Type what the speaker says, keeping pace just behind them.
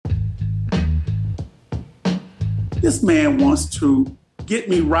This man wants to get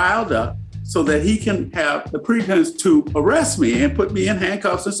me riled up so that he can have the pretense to arrest me and put me in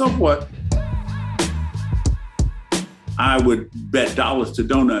handcuffs and so forth. I would bet dollars to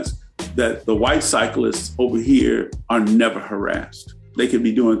donuts that the white cyclists over here are never harassed. They could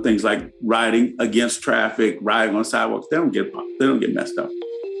be doing things like riding against traffic, riding on sidewalks. They don't get messed up.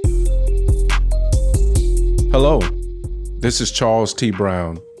 Hello, this is Charles T.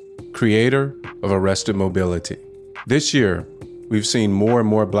 Brown, creator of Arrested Mobility. This year, we've seen more and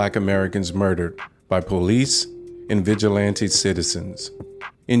more Black Americans murdered by police and vigilante citizens.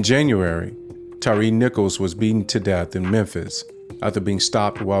 In January, Tyre Nichols was beaten to death in Memphis after being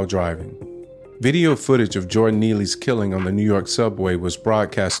stopped while driving. Video footage of Jordan Neely's killing on the New York subway was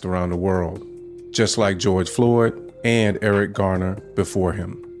broadcast around the world, just like George Floyd and Eric Garner before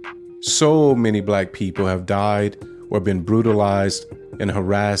him. So many Black people have died or been brutalized and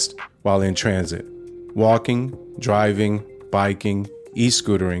harassed while in transit, walking, driving, biking,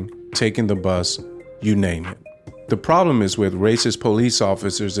 e-scootering, taking the bus, you name it. The problem is with racist police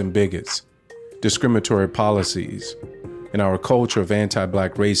officers and bigots, discriminatory policies, and our culture of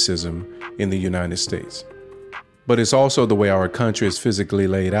anti-Black racism in the United States. But it's also the way our country is physically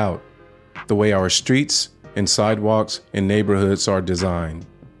laid out, the way our streets and sidewalks and neighborhoods are designed.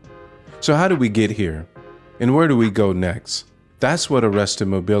 So how do we get here? And where do we go next? That's what Arrested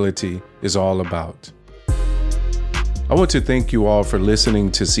Mobility is all about. I want to thank you all for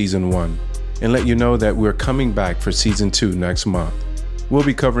listening to Season 1 and let you know that we're coming back for Season 2 next month. We'll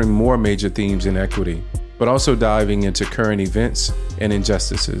be covering more major themes in equity, but also diving into current events and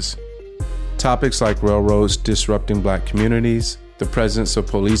injustices. Topics like railroads disrupting Black communities, the presence of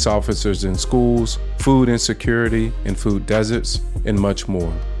police officers in schools, food insecurity and food deserts, and much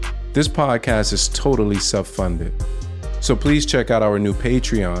more. This podcast is totally self-funded. So please check out our new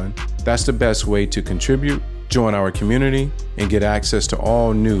Patreon. That's the best way to contribute, join our community, and get access to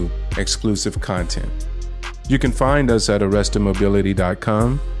all new exclusive content. You can find us at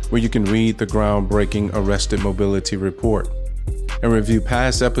ArrestedMobility.com, where you can read the groundbreaking Arrested Mobility Report and review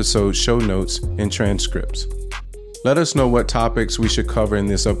past episode show notes and transcripts. Let us know what topics we should cover in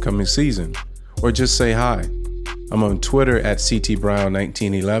this upcoming season, or just say hi. I'm on Twitter at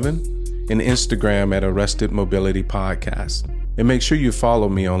CTBrown1911 and Instagram at Arrested Mobility Podcast. And make sure you follow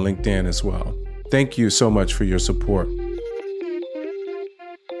me on LinkedIn as well. Thank you so much for your support.